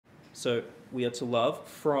So we are to love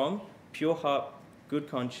from pure heart, good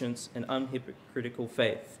conscience, and unhypocritical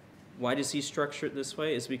faith. Why does he structure it this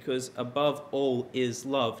way? Is because above all is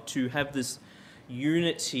love. To have this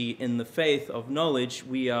unity in the faith of knowledge,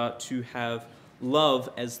 we are to have love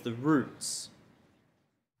as the roots.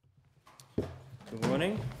 Good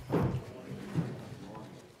morning.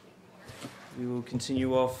 We will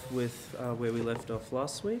continue off with where we left off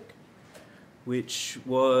last week, which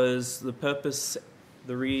was the purpose,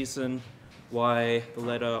 the reason why the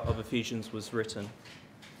letter of Ephesians was written.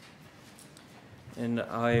 And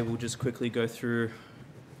I will just quickly go through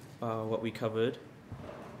what we covered,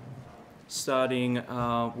 starting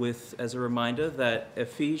with, as a reminder, that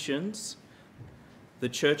Ephesians, the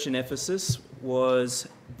church in Ephesus, was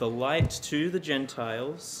the light to the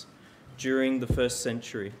Gentiles during the first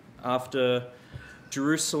century. After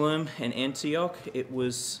Jerusalem and Antioch, it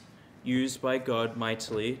was used by God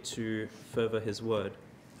mightily to further his word.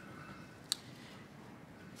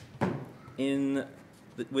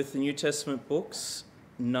 With the New Testament books,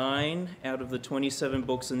 9 out of the 27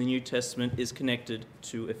 books in the New Testament is connected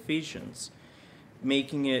to Ephesians,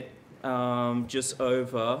 making it just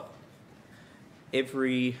over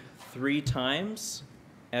every 3 times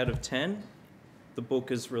out of 10, the book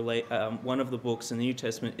is one of the books in the New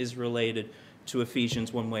Testament is related to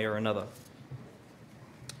Ephesians one way or another.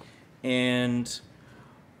 And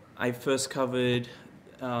I first covered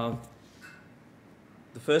the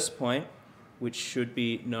first point, which should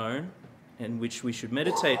be known and which we should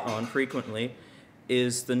meditate on frequently,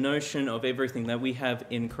 is the notion of everything that we have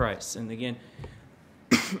in Christ. And again,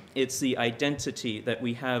 it's the identity that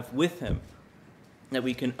we have with him, that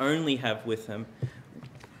we can only have with him,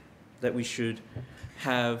 that we should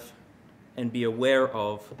have and be aware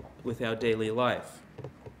of with our daily life.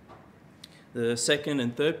 The second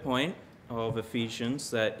and third point of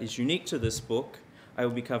Ephesians that is unique to this book I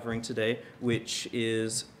will be covering today, which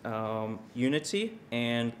is unity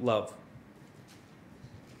and love.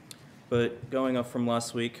 But going off from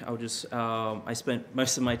last week, I spent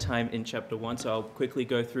most of my time in chapter 1, so I'll quickly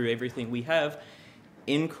go through everything we have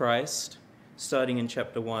in Christ, starting in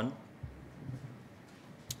chapter 1.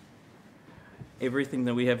 Everything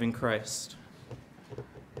that we have in Christ.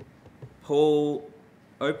 Paul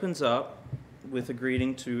opens up with a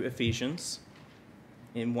greeting to Ephesians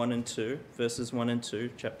in 1 and 2, verses 1 and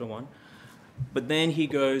 2, chapter 1. But then he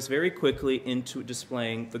goes very quickly into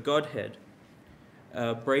displaying the Godhead,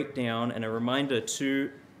 a breakdown and a reminder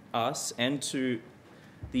to us and to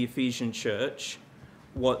the Ephesian church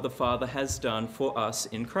what the Father has done for us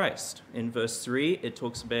in Christ. In verse 3, it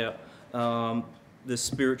talks about the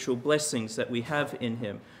spiritual blessings that we have in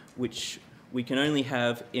him, which we can only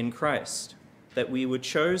have in Christ, that we were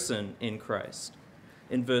chosen in Christ.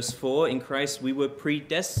 In verse 4, in Christ we were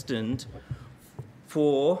predestined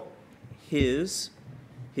for his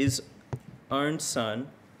own Son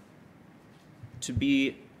to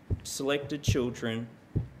be selected children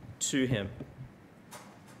to him.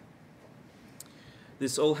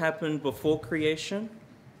 This all happened before creation.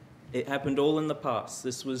 It happened all in the past.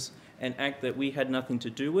 This was an act that we had nothing to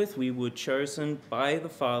do with. We were chosen by the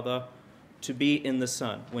Father to be in the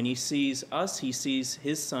Son. When he sees us, he sees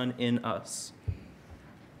his Son in us.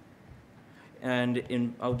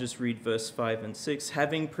 And I'll just read verse 5 and 6.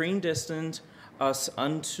 Having predestined us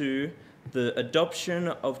unto the adoption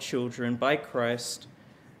of children by Christ,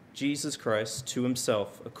 Jesus Christ, to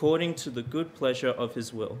himself, according to the good pleasure of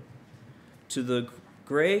his will, to the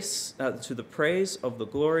praise of the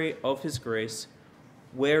glory of his grace,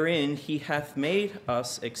 wherein he hath made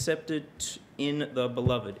us accepted in the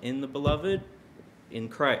beloved. In the beloved, in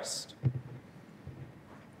Christ.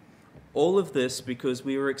 All of this because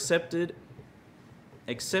we were accepted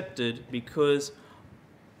because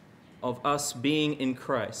of us being in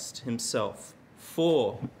Christ himself,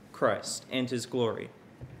 for Christ and his glory.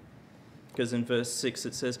 Because in verse 6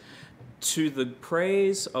 it says, to the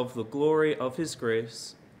praise of the glory of his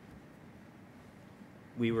grace,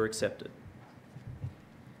 we were accepted.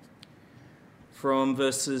 From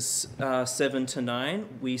verses 7 to 9,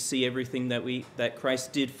 we see everything that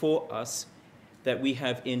Christ did for us that we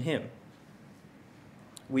have in him.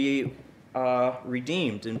 We are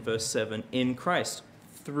redeemed, in verse 7, in Christ,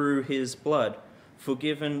 through his blood,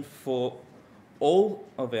 forgiven for all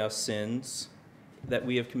of our sins that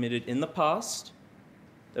we have committed in the past,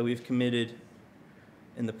 that we've committed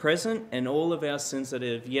in the present, and all of our sins that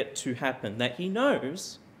have yet to happen, that he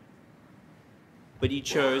knows, but he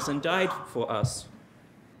chose and died for us.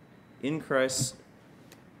 In Christ,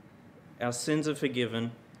 our sins are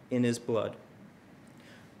forgiven in his blood.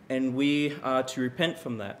 And we are to repent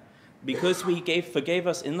from that. Because he forgave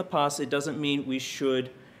us in the past, it doesn't mean we should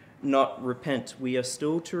not repent. We are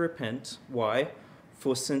still to repent. Why?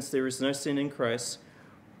 For since there is no sin in Christ,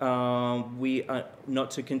 we are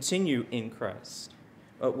not to continue in Christ.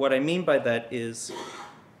 What I mean by that is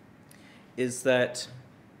that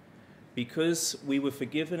because we were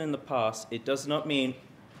forgiven in the past, it does not mean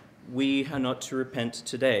we are not to repent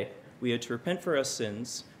today. We are to repent for our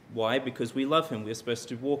sins. Why? Because we love him. We're supposed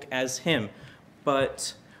to walk as him.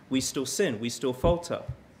 But we still sin. We still falter.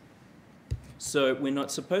 So we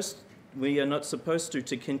are not supposed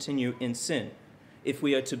to continue in sin. If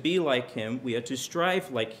we are to be like him, we are to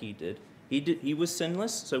strive like he did. He was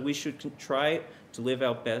sinless, so we should try to live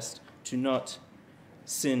our best to not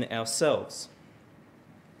sin ourselves.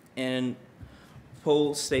 And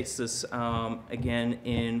Paul states this again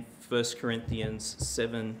in 1 Corinthians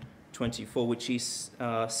 7:24, which he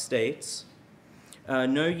states,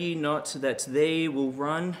 "Know ye not that they will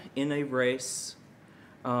run in a race,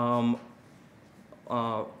 run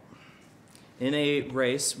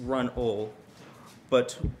all,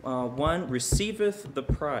 but one receiveth the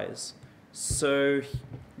prize. So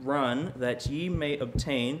run that ye may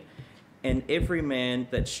obtain, and every man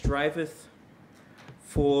that striveth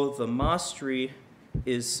for the mastery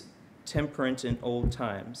is temperate in all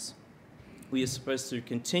times." We are supposed to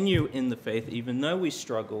continue in the faith even though we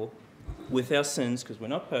struggle with our sins because we're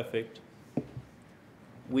not perfect.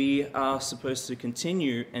 We are supposed to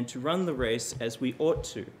continue and to run the race as we ought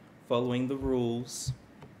to, following the rules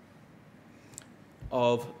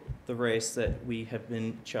of the race that we have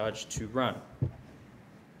been charged to run.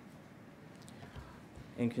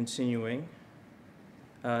 And continuing,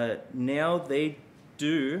 now they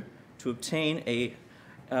do to obtain a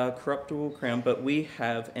corruptible crown, but we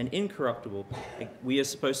have an incorruptible. We are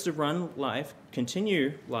supposed to run life,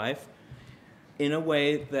 continue life, in a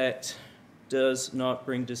way that does not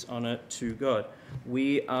bring dishonor to God.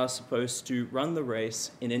 We are supposed to run the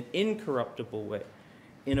race in an incorruptible way,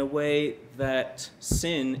 in a way that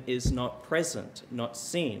sin is not present, not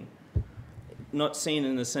seen. Not seen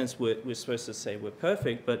in the sense we're supposed to say we're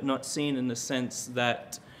perfect, but not seen in the sense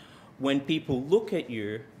that when people look at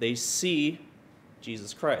you, they see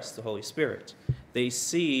Jesus Christ, the Holy Spirit. They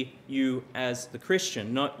see you as the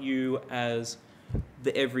Christian, not you as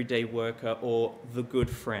the everyday worker or the good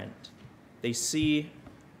friend. They see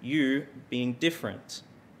you being different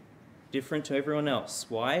to everyone else.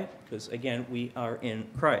 Why? Because, again, we are in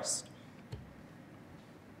Christ.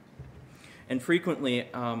 And frequently,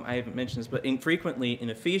 I haven't mentioned this, but frequently in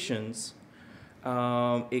Ephesians,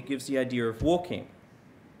 it gives the idea of walking.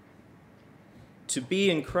 To be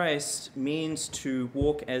in Christ means to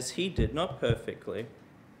walk as he did, not perfectly,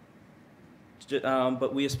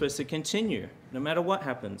 but we are supposed to continue, no matter what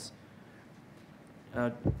happens.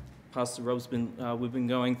 Pastor Rob's we've been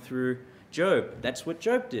going through Job. That's what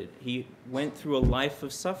Job did. He went through a life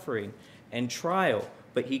of suffering and trial,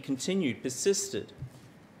 but he continued, persisted.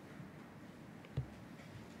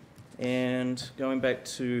 And going back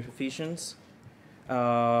to Ephesians,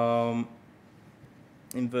 in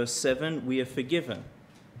verse 7, we are forgiven.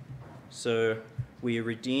 So we are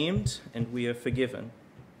redeemed and we are forgiven.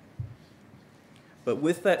 But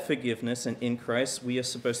with that forgiveness and in Christ, we are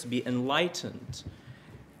supposed to be enlightened.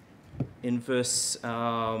 In verse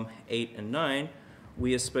 8 and 9,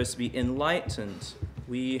 we are supposed to be enlightened.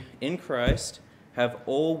 We, in Christ, have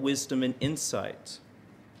all wisdom and insight,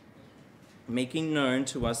 making known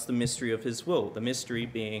to us the mystery of his will, the mystery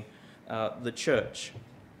being the church.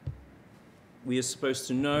 We are supposed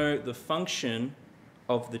to know the function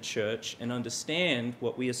of the church and understand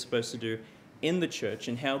what we are supposed to do in the church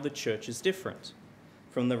and how the church is different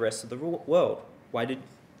from the rest of the world. Why did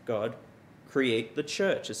God create the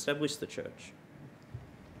church, establish the church?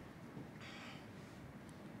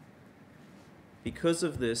 Because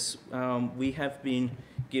of this, we have been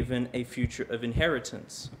given a future of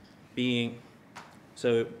inheritance.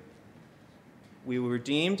 So we were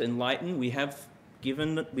redeemed, enlightened, we have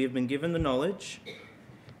been given the knowledge,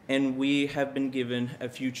 and we have been given a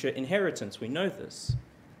future inheritance. We know this.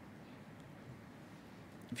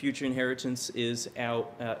 Future inheritance is our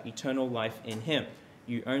eternal life in him.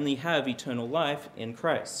 You only have eternal life in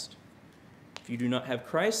Christ. If you do not have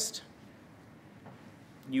Christ,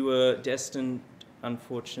 you are destined,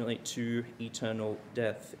 unfortunately, to eternal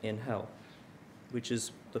death in hell, which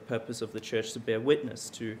is the purpose of the church, to bear witness,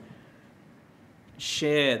 to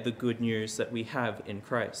share the good news that we have in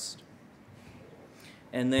Christ.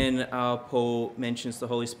 And then Paul mentions the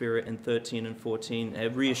Holy Spirit in 13 and 14,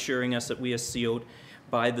 reassuring us that we are sealed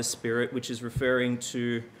by the Spirit, which is referring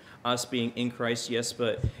to us being in Christ, yes,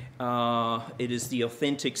 but it is the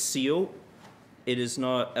authentic seal It is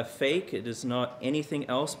not a fake. It is not anything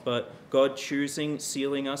else but God choosing,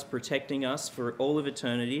 sealing us, protecting us for all of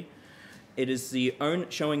eternity. It is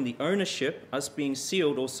showing the ownership. Us being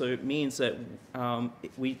sealed also means that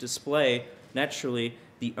we display, naturally,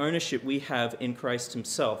 the ownership we have in Christ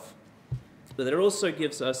himself. But it also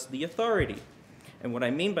gives us the authority. And what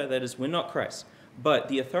I mean by that is we're not Christ. But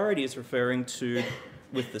the authority is referring to,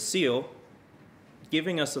 with the seal,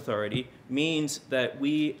 giving us authority means that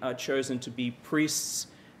we are chosen to be priests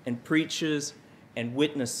and preachers and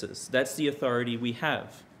witnesses. That's the authority we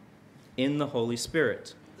have in the Holy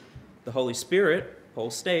Spirit. The Holy Spirit,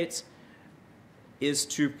 Paul states, is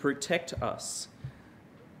to protect us.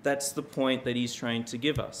 That's the point that he's trying to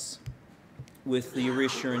give us with the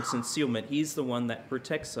reassurance and sealment. He's the one that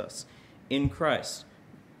protects us in Christ.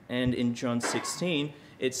 And in John 16,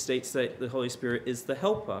 it states that the Holy Spirit is the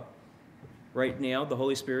helper. Right now, the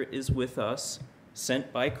Holy Spirit is with us,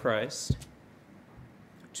 sent by Christ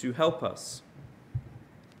to help us.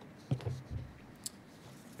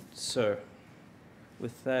 So,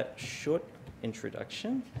 with that short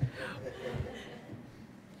introduction,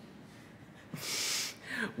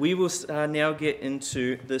 we will now get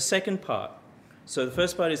into the second part. So the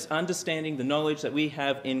first part is understanding the knowledge that we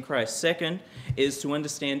have in Christ. Second is to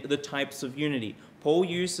understand the types of unity. Paul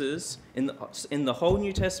uses, in the whole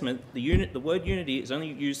New Testament, the word unity is only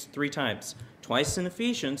used 3 times. Twice in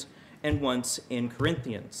Ephesians and once in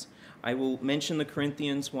Corinthians. I will mention the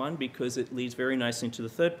Corinthians one because it leads very nicely into the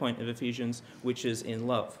third point of Ephesians, which is in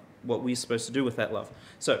love, what we're supposed to do with that love.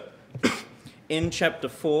 So, in chapter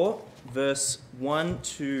 4, verse 1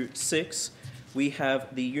 to 6, we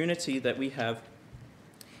have the unity that we have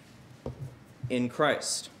in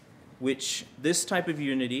Christ, which this type of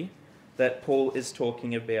unity that Paul is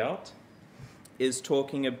talking about is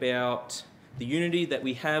talking about the unity that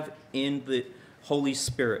we have in the Holy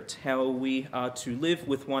Spirit, how we are to live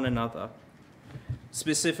with one another.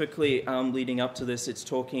 Specifically, leading up to this, it's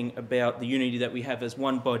talking about the unity that we have as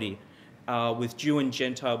one body, with Jew and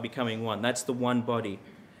Gentile becoming one. That's the one body.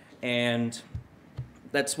 And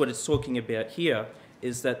that's what it's talking about here,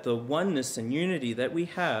 is that the oneness and unity that we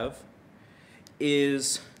have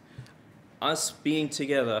is us being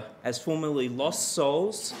together as formerly lost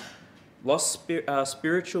souls,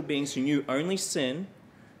 spiritual beings who knew only sin,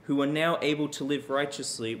 who are now able to live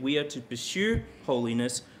righteously. We are to pursue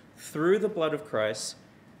holiness through the blood of Christ,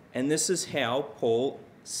 and this is how Paul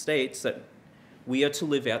states that we are to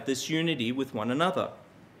live out this unity with one another.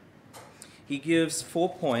 He gives 4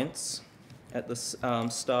 points at the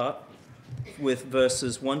start with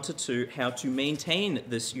verses 1 to 2, how to maintain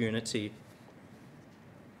this unity,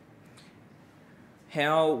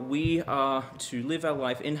 how we are to live our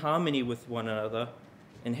life in harmony with one another,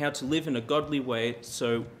 and how to live in a godly way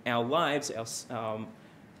so our lives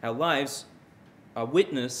are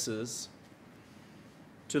witnesses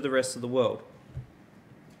to the rest of the world.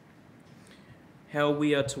 How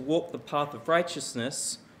we are to walk the path of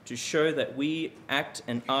righteousness to show that we act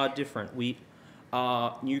and are different. We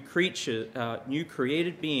are new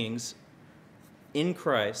created beings in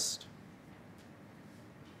Christ,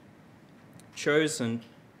 chosen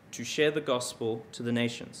to share the gospel to the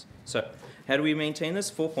nations. So, how do we maintain this?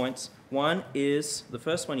 4 points. One is, the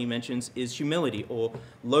first one he mentions, is humility or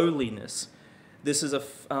lowliness. This is a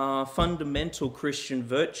fundamental Christian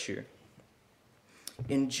virtue.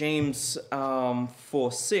 In James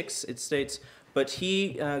 4:6, it states, "But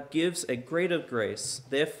he gives a greater grace.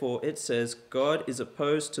 Therefore, it says, God is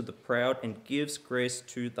opposed to the proud and gives grace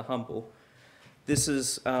to the humble." This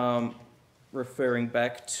is referring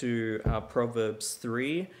back to Proverbs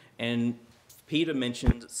 3, and Peter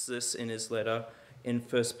mentions this in his letter in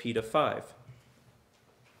 1 Peter 5.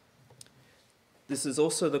 This is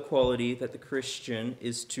also the quality that the Christian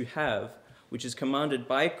is to have, which is commanded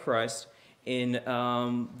by Christ in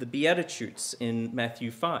the Beatitudes in Matthew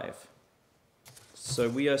 5. So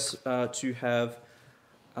we are to have,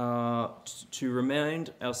 to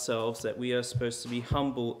remind ourselves that we are supposed to be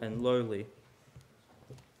humble and lowly.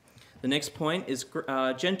 The next point is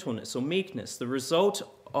gentleness or meekness, the result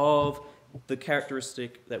of the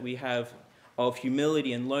characteristic that we have of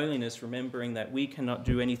humility and lowliness, remembering that we cannot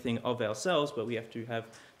do anything of ourselves, but we have to have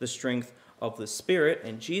the strength of the Spirit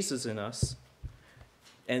and Jesus in us.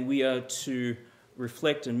 And we are to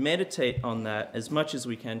reflect and meditate on that as much as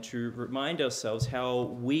we can to remind ourselves how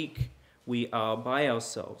weak we are by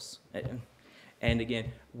ourselves. And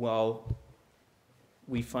again, while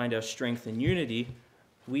we find our strength in unity,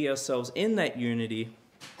 we ourselves in that unity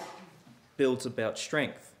builds about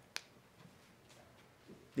strength.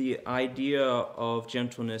 The idea of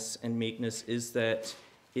gentleness and meekness is that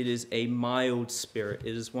It is a mild spirit.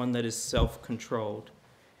 It is one that is self-controlled.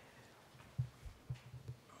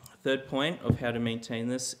 Third point of how to maintain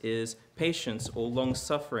this is patience or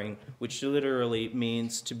long-suffering, which literally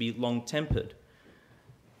means to be long-tempered.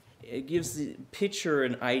 It gives the picture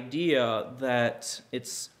an idea that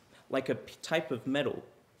it's like a type of metal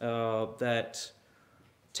that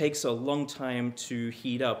takes a long time to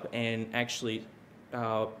heat up and actually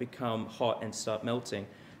become hot and start melting.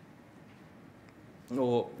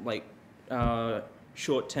 Or like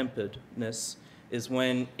short-temperedness is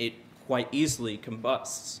when it quite easily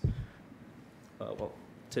combusts. Well,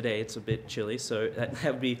 today it's a bit chilly, so that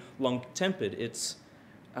would be long-tempered. It's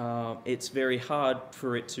very hard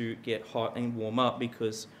for it to get hot and warm up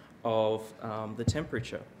because of the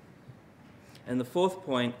temperature. And the fourth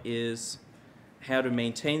point is how to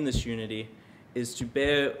maintain this unity is to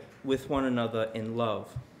bear with one another in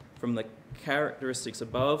love. From the characteristics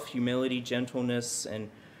above, humility, gentleness, and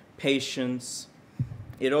patience,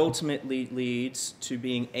 it ultimately leads to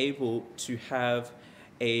being able to have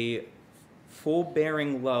a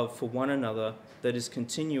forbearing love for one another that is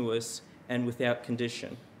continuous and without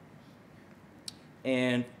condition.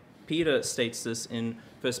 And Peter states this in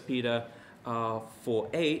 1 Peter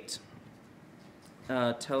 4:8,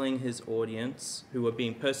 telling his audience, who were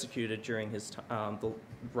being persecuted during his the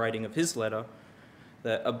writing of his letter,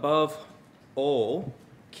 that above all,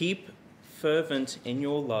 keep fervent in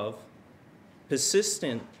your love,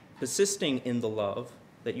 persisting in the love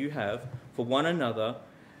that you have for one another,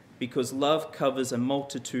 because love covers a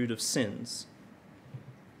multitude of sins.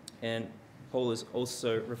 And Paul is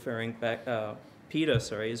also referring back, Peter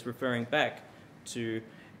is referring back to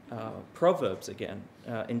Proverbs again,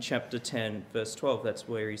 in chapter 10, verse 12. That's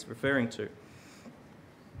where he's referring to.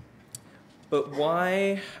 But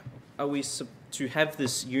why are we to have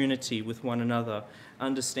this unity with one another,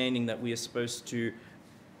 understanding that we are supposed to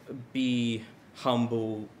be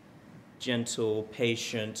humble, gentle,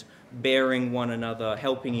 patient, bearing one another,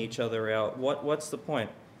 helping each other out? What's the point?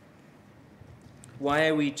 Why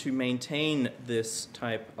are we to maintain this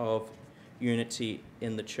type of unity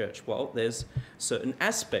in the church? Well, there's certain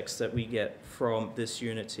aspects that we get from this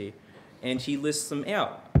unity, and he lists them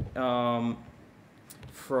out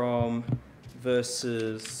from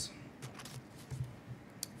verses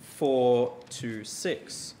 4 to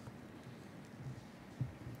 6.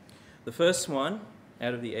 The first one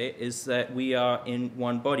out of the 8 is that we are in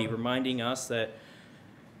one body, reminding us that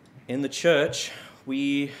in the church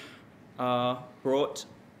we are brought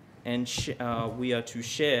and we are to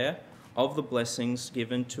share of the blessings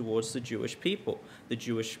given towards the Jewish people. The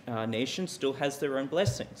Jewish nation still has their own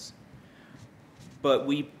blessings, but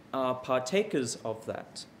we are partakers of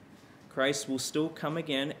that. Christ will still come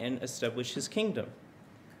again and establish his kingdom.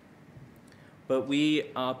 But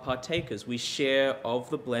we are partakers. We share of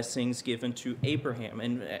the blessings given to Abraham,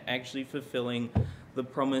 and actually fulfilling the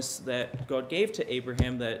promise that God gave to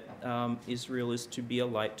Abraham that Israel is to be a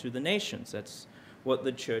light to the nations. That's what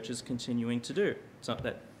the church is continuing to do. It's not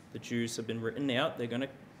that the Jews have been written out. They're going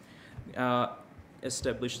to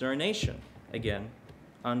establish their nation again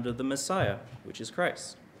under the Messiah, which is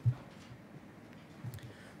Christ.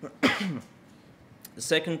 The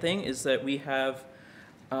second thing is that we have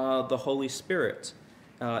the Holy Spirit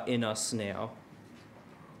in us now,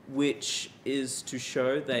 which is to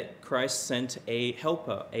show that Christ sent a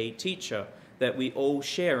helper, a teacher, that we all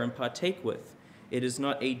share and partake with. It is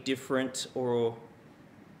not a different, or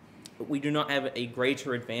we do not have a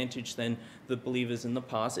greater advantage than the believers in the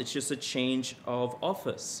past. It's just a change of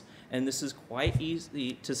office. And this is quite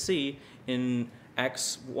easy to see in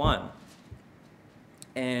Acts 1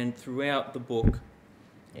 and throughout the book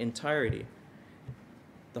entirety.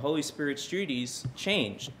 The Holy Spirit's duties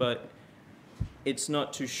changed, but it's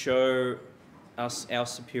not to show us our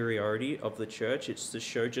superiority of the church. It's to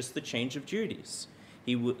show just the change of duties.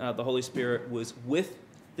 The Holy Spirit was with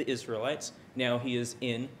the Israelites. Now he is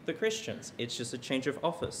in the Christians. It's just a change of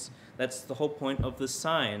office. That's the whole point of the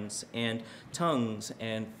signs and tongues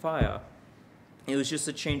and fire. It was just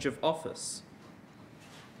a change of office.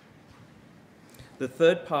 The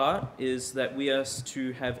third part is that we are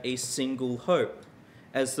to have a single hope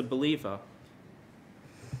as the believer.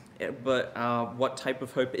 But what type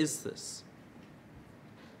of hope is this?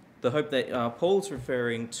 The hope that Paul's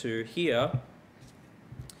referring to here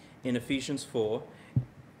in Ephesians 4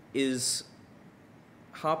 is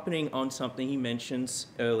harping on something he mentions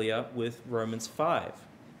earlier with Romans 5,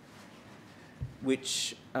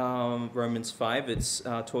 which Romans 5, it's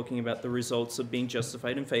talking about the results of being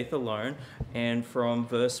justified in faith alone, and from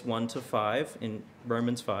verse 1 to 5 in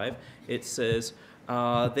Romans 5, it says,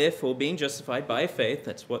 therefore, being justified by faith,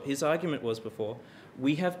 that's what his argument was before,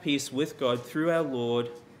 we have peace with God through our Lord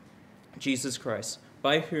Jesus Christ,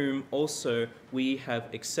 by whom also we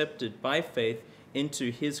have accepted by faith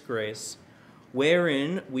into his grace,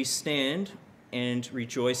 wherein we stand and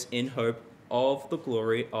rejoice in hope of the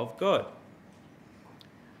glory of God.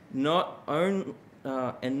 Not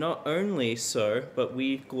only so, but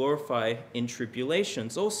we glorify in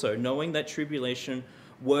tribulations also, knowing that tribulation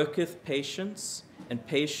worketh patience, and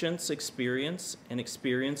patience experience, and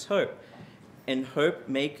experience hope. And hope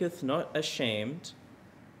maketh not ashamed,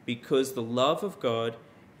 because the love of God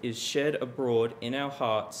is shed abroad in our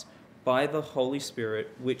hearts by the Holy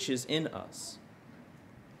Spirit, which is in us,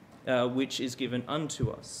 which is given unto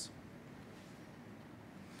us.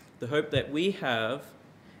 The hope that we have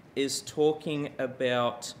is talking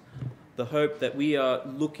about the hope that we are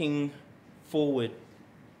looking forward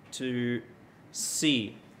to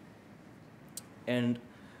see, and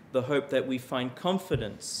the hope that we find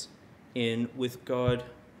confidence in with God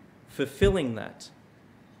fulfilling that.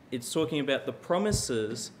 It's talking about the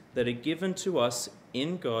promises that are given to us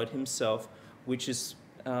in God himself, which is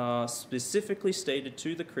specifically stated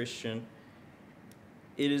to the Christian.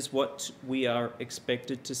 It is what we are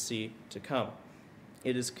expected to see to come.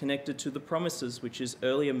 It is connected to the promises, which is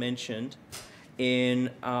earlier mentioned in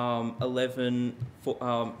in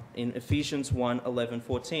Ephesians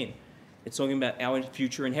 1:11-14. It's talking about our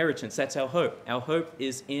future inheritance. That's our hope. Our hope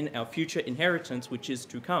is in our future inheritance, which is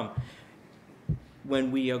to come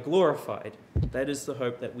when we are glorified. That is the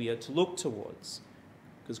hope that we are to look towards,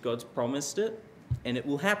 because God's promised it, and it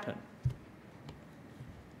will happen.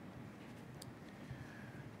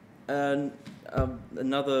 And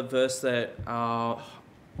another verse that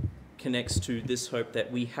connects to this hope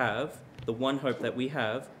that we have, the one hope that we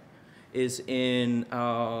have, is in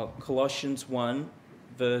Colossians 1,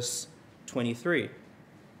 verse 23.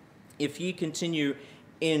 If ye continue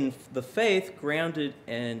in the faith, grounded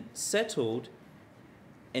and settled,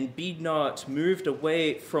 and be not moved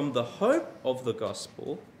away from the hope of the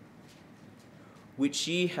gospel, which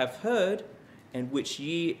ye have heard, and which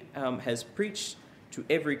ye has preached to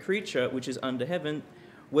every creature which is under heaven,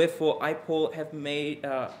 wherefore I, Paul,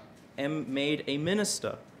 am made a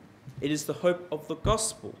minister. It is the hope of the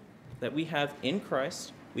gospel that we have in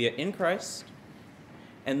Christ. We are in Christ,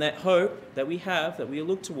 and that hope that we have, that we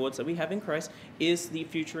look towards, that we have in Christ, is the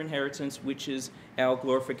future inheritance, which is our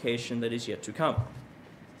glorification that is yet to come.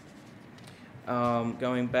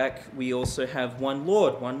 Going back, we also have one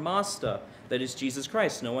Lord, one Master, that is Jesus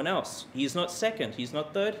Christ, no one else. He is not second, he's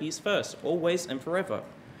not third, he's first, always and forever.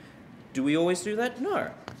 Do we always do that?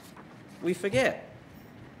 No. We forget.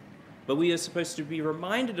 But we are supposed to be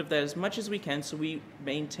reminded of that as much as we can, so we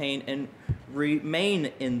maintain and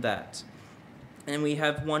remain in that. And we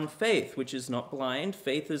have one faith, which is not blind.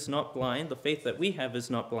 Faith is not blind. The faith that we have is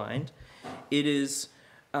not blind. It is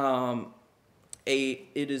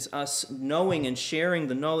us knowing and sharing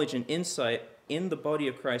the knowledge and insight in the body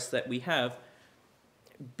of Christ that we have,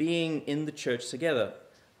 being in the church together.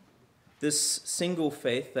 This single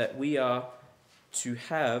faith that we are to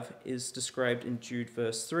have is described in Jude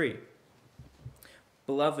verse 3.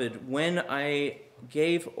 Beloved, when I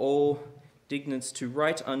gave all diligence to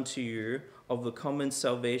write unto you of the common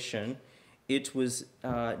salvation, it was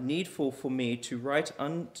needful for me to write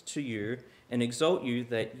unto you and exhort you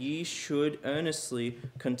that ye should earnestly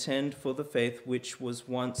contend for the faith which was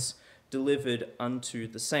once delivered unto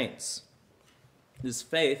the saints. This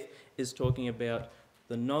faith is talking about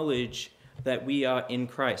the knowledge that we are in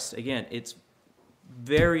Christ. Again, it's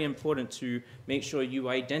very important to make sure you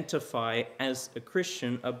identify as a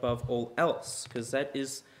Christian above all else, because that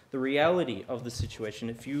is the reality of the situation.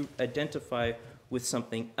 If you identify with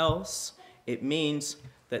something else, it means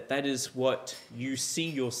that that is what you see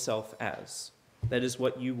yourself as. That is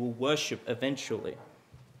what you will worship eventually.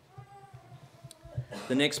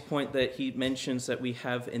 The next point that he mentions that we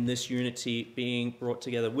have in this unity being brought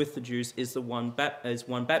together with the Jews is one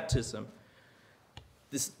baptism.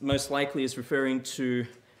 This most likely is referring to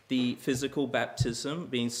the physical baptism,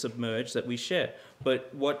 being submerged, that we share. But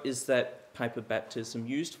what is that type of baptism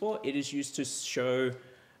used for? It is used to show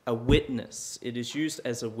a witness. It is used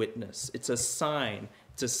as a witness. It's a sign.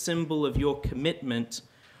 It's a symbol of your commitment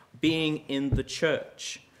being in the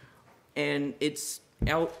church. And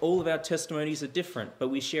all of our testimonies are different, but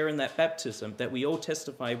we share in that baptism, that we all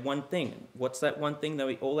testify one thing. What's that one thing that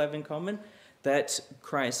we all have in common? That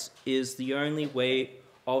Christ is the only way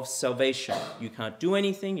of salvation. You can't do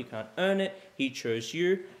anything, you can't earn it. He chose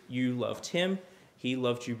you, you loved him, he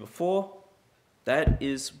loved you before. That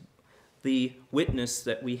is the witness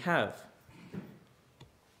that we have.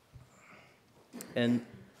 And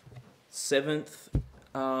seventh,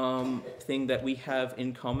 thing that we have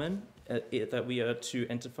in common, that we are to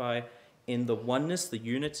identify in the oneness, the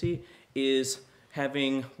unity, is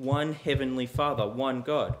having one heavenly Father, one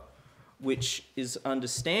God, which is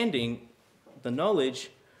understanding the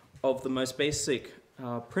knowledge of the most basic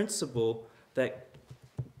principle that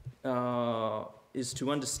is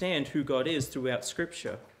to understand who God is throughout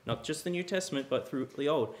Scripture, not just the New Testament, but through the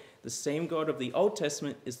Old. The same God of the Old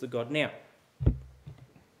Testament is the God now.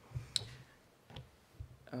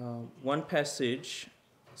 One passage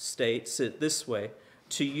states it this way: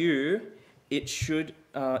 "To you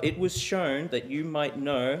it was shown that you might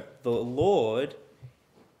know the Lord,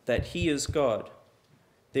 that he is God.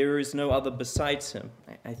 There is no other besides him."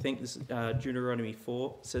 I think this Deuteronomy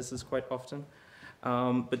 4 says this quite often.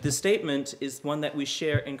 But this statement is one that we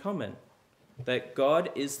share in common, that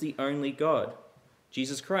God is the only God.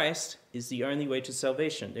 Jesus Christ is the only way to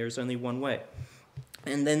salvation. There is only one way.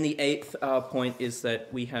 And then the eighth point is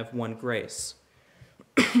that we have one grace.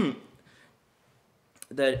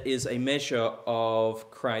 That is a measure of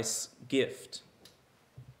Christ's gift.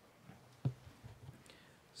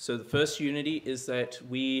 So the first unity is that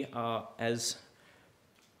we are, as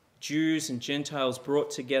Jews and Gentiles brought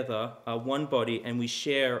together, are one body, and we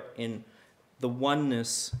share in the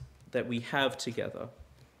oneness that we have together.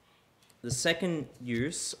 The second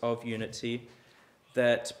use of unity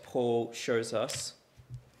that Paul shows us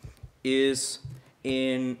is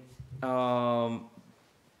in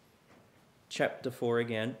chapter 4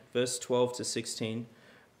 again, verse 12 to 16.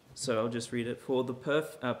 So I'll just read it. "For the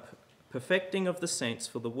perfecting of the saints,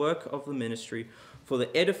 for the work of the ministry, for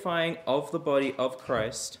the edifying of the body of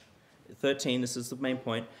Christ," 13, this is the main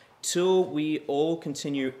point, "till we all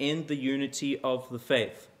continue in the unity of the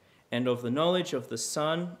faith, and of the knowledge of the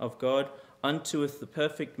Son of God, unto the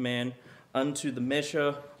perfect man, unto the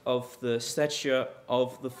measure of the stature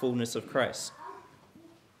of the fullness of Christ."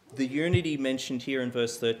 The unity mentioned here in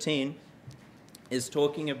verse 13 is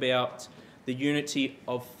talking about the unity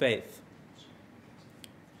of faith.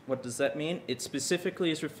 What does that mean? It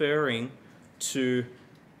specifically is referring to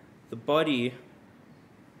the body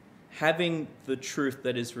having the truth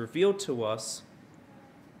that is revealed to us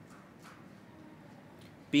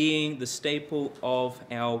being the staple of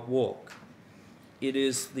our walk. It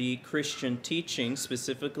is the Christian teaching,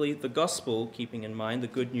 specifically the gospel, keeping in mind the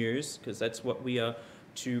good news, because that's what we are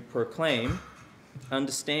to proclaim.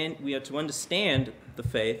 We are to understand the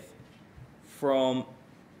faith from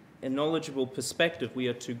a knowledgeable perspective. We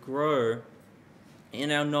are to grow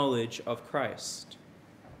in our knowledge of Christ,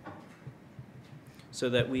 so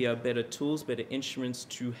that we are better tools, better instruments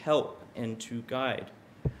to help and to guide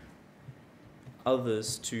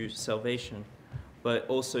others to salvation, but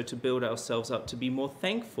also to build ourselves up, to be more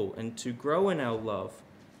thankful and to grow in our love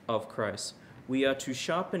of Christ. We are to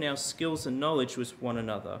sharpen our skills and knowledge with one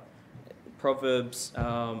another. Proverbs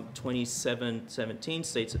 27:17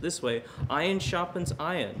 states it this way: "Iron sharpens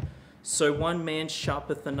iron, so one man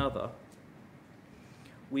sharpeneth another."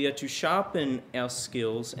 We are to sharpen our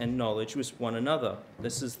skills and knowledge with one another.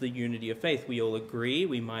 This is the unity of faith. We all agree.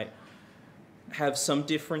 We might have some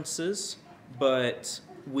differences, but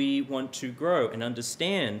we want to grow and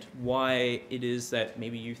understand why it is that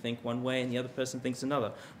maybe you think one way and the other person thinks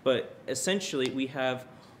another. But essentially, we have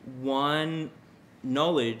one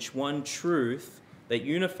knowledge, one truth that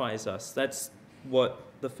unifies us. That's what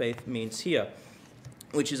the faith means here,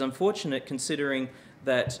 which is unfortunate considering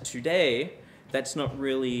that today that's not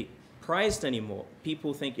really prized anymore.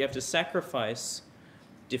 People think you have to sacrifice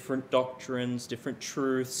different doctrines, different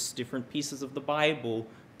truths, different pieces of the Bible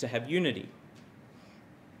to have unity.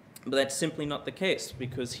 But that's simply not the case,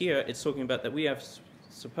 because here it's talking about that we are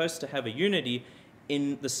supposed to have a unity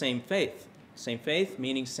in the same faith. Same faith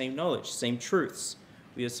meaning same knowledge, same truths.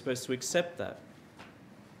 We are supposed to accept that.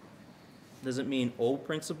 Does it mean all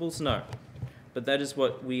principles? No. But that is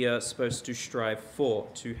what we are supposed to strive for,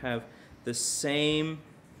 to have the same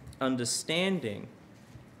understanding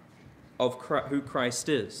of who Christ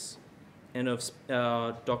is and of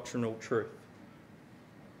doctrinal truth.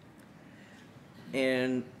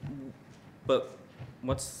 But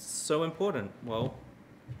what's so important,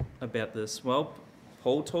 about this? Well,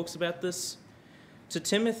 Paul talks about this to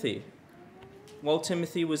Timothy. While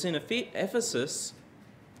Timothy was in Ephesus,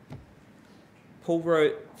 Paul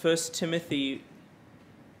wrote 1 Timothy,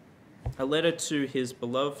 a letter to his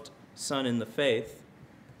beloved son in the faith,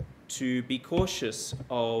 to be cautious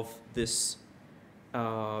of this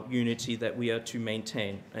unity that we are to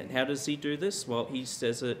maintain. And how does he do this? Well, he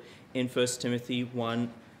says it in 1 Timothy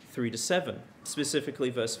 1:3-7, specifically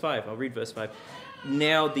verse 5. I'll read verse 5.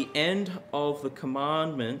 "Now the end of the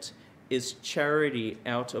commandment is charity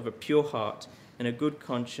out of a pure heart and a good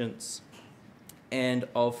conscience, and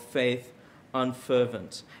of faith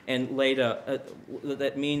unfervent. And later, what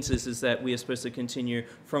that means is that we are supposed to continue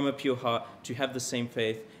from a pure heart to have the same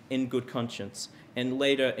faith in good conscience. And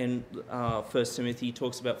later in 1 Timothy, he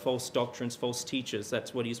talks about false doctrines, false teachers.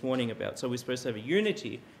 That's what he's warning about. So we're supposed to have a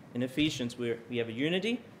unity. In Ephesians, where we have a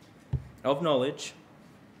unity of knowledge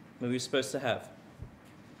that we're supposed to have.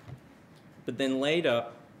 But then later,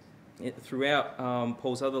 throughout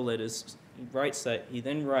Paul's other letters, he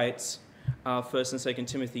then writes 1 and 2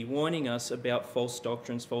 Timothy, warning us about false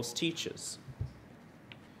doctrines, false teachers.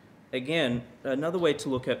 Again, another way to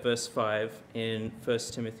look at verse 5 in 1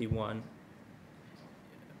 Timothy 1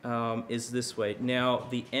 is this way. Now,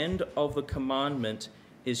 the end of the commandment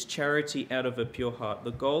is charity out of a pure heart.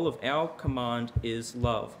 The goal of our command is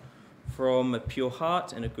love, from a pure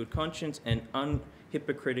heart and a good conscience and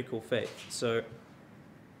unhypocritical faith. So,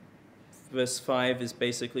 verse 5 is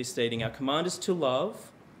basically stating our command is to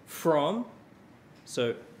love from,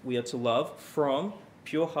 so we are to love from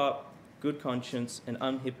pure heart, good conscience, and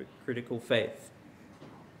unhypocritical faith.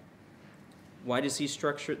 Why does he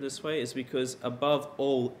structure it this way? It's because above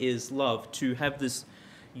all is love. To have this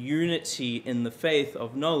unity in the faith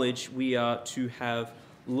of knowledge, we are to have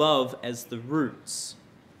love as the roots,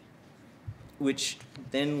 which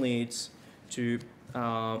then leads to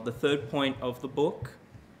the third point of the book,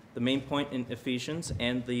 the main point in Ephesians,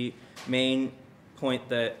 and the main point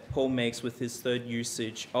that Paul makes with his third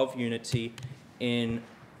usage of unity in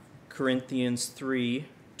Corinthians 3,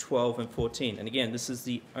 12 and 14. And again, this is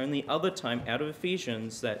the only other time out of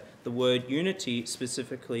Ephesians that the word unity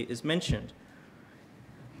specifically is mentioned.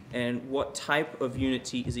 And what type of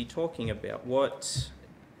unity is he talking about? What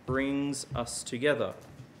brings us together?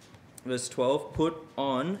 Verse 12, put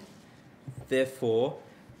on, therefore,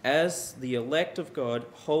 as the elect of God,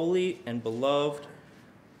 holy and beloved,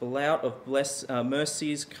 beloved of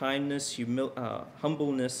mercies, kindness,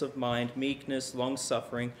 humbleness of mind, meekness,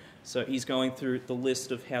 long-suffering. So he's going through the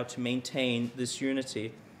list of how to maintain this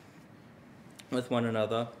unity with one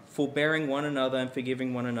another, forbearing one another and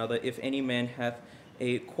forgiving one another, if any man hath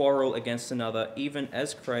a quarrel against another, even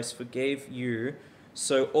as Christ forgave you,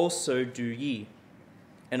 so also do ye.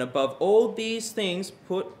 And above all these things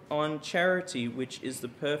put on charity, which is the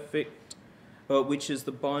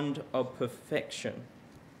bond of perfection.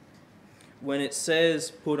 When it says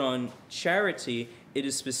put on charity, it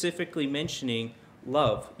is specifically mentioning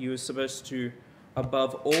love. You are supposed to,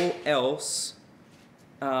 above all else,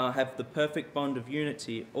 have the perfect bond of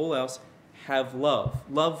unity. All else, have love.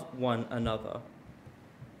 Love one another.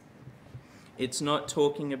 It's not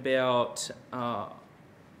talking about,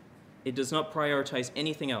 it does not prioritize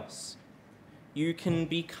anything else. You can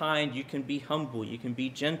be kind, you can be humble, you can be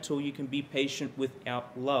gentle, you can be patient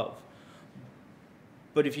without love.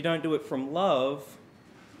 But if you don't do it from love,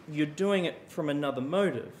 you're doing it from another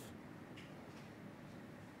motive.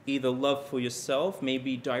 Either love for yourself,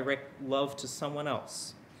 maybe direct love to someone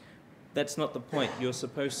else. That's not the point. You're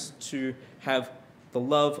supposed to have the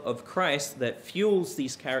love of Christ that fuels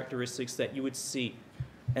these characteristics that you would see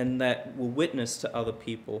and that will witness to other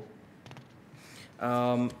people.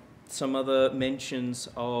 Some other mentions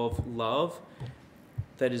of love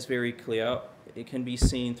that is very clear. It can be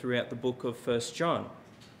seen throughout the book of 1 John,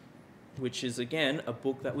 which is, again, a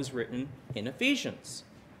book that was written in Ephesians.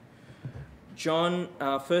 1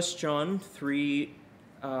 John 3,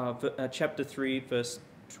 chapter 3, verse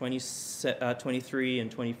 23 and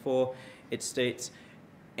 24, it states,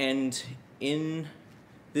 and in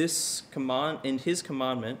his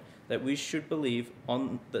commandment that we should believe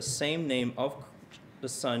on the same name of the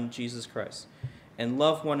Son, Jesus Christ, and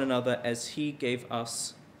love one another as he gave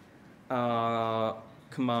us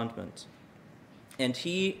commandment. And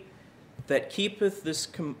he that keepeth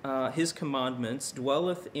his commandments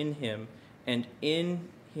dwelleth in him, and in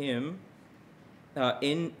him,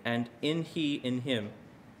 he in him.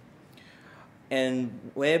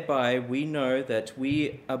 And whereby we know that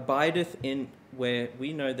he abideth in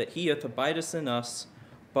us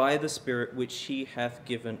by the Spirit which he hath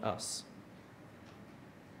given us.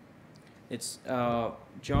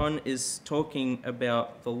 John is talking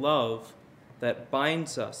about the love that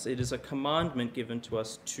binds us. It is a commandment given to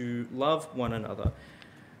us to love one another.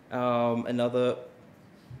 Another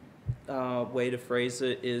way to phrase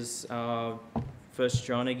it is 1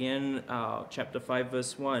 John again, chapter 5,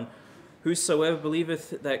 verse 1. Whosoever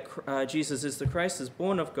believeth that Jesus is the Christ is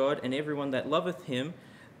born of God, and everyone that loveth him,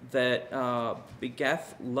 that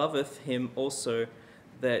begath, loveth him also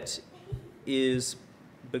that is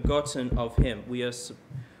begotten of him.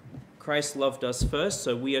 Christ loved us first,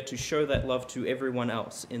 so we are to show that love to everyone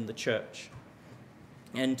else in the church.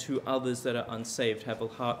 and to others that are unsaved. Have a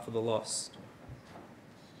heart for the lost.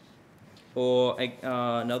 Or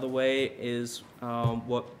another way is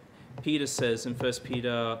what Peter says in 1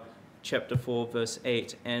 Peter chapter 4, verse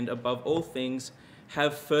 8. And above all things,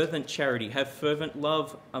 have fervent charity, have fervent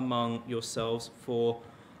love among yourselves, for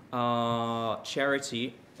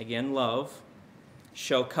charity, again love,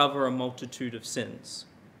 shall cover a multitude of sins.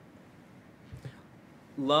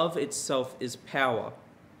 Love itself is power.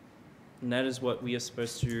 And that is what we are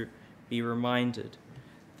supposed to be reminded.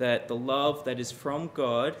 That the love that is from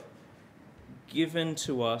God given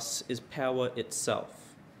to us is power itself.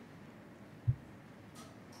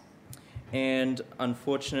 And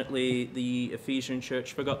unfortunately, the Ephesian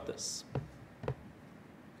church forgot this.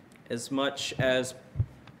 As much as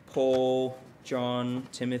Paul, John,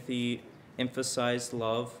 Timothy emphasized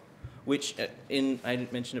love, which I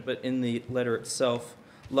didn't mention it, but in the letter itself,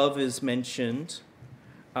 love is mentioned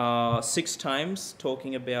 6 times,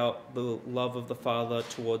 talking about the love of the Father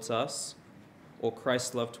towards us, or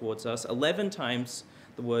Christ's love towards us. 11 times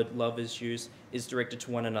the word love is used, is directed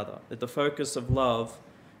to one another. That the focus of love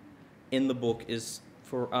in the book is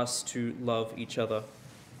for us to love each other.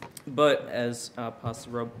 But as Pastor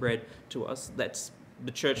Rob read to us,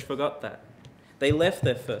 the church forgot that. They left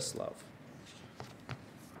their first love,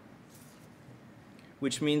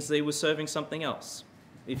 which means they were serving something else.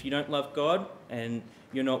 If you don't love God and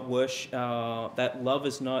you're not that love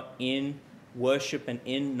is not in worship and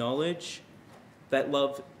in knowledge, that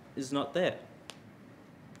love is not there.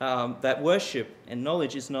 That worship and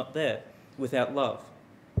knowledge is not there without love.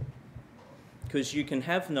 Because you can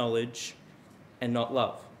have knowledge and not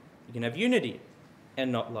love. You can have unity and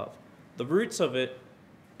not love. The roots of it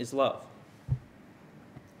is love.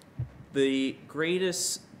 The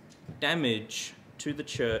greatest damage to the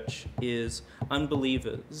church is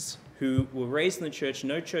unbelievers who were raised in the church,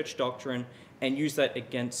 know church doctrine, and use that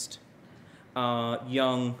against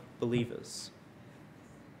young believers.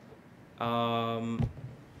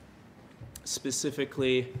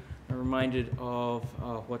 Specifically, I'm reminded of,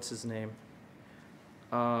 what's his name?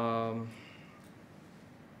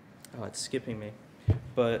 It's skipping me.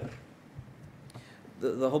 But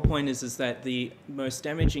the whole point is that the most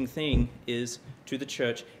damaging thing is to the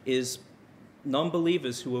church is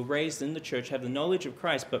non-believers who were raised in the church have the knowledge of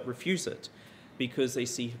Christ but refuse it because they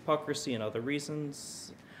see hypocrisy and other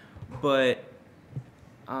reasons. But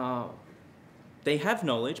they have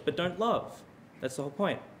knowledge but don't love. That's the whole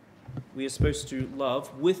point. We are supposed to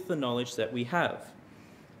love with the knowledge that we have.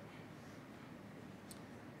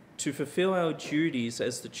 To fulfill our duties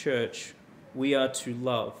as the church, we are to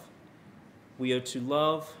love. We are to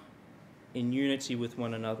love in unity with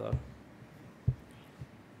one another.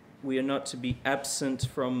 We are not to be absent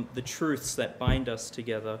from the truths that bind us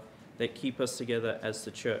together, that keep us together as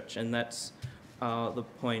the church. And that's the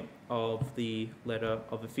point of the letter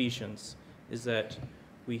of Ephesians, is that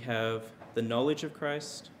we have the knowledge of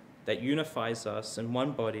Christ that unifies us in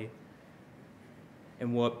one body,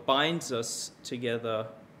 and what binds us together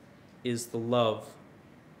is the love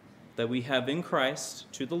that we have in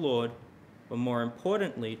Christ to the Lord, but more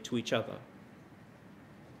importantly, to each other.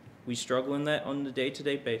 We struggle in that on a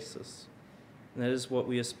day-to-day basis, and that is what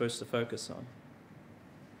we are supposed to focus on.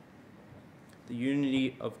 The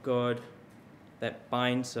unity of God that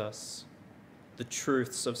binds us, the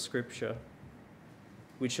truths of Scripture,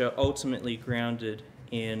 which are ultimately grounded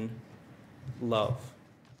in love.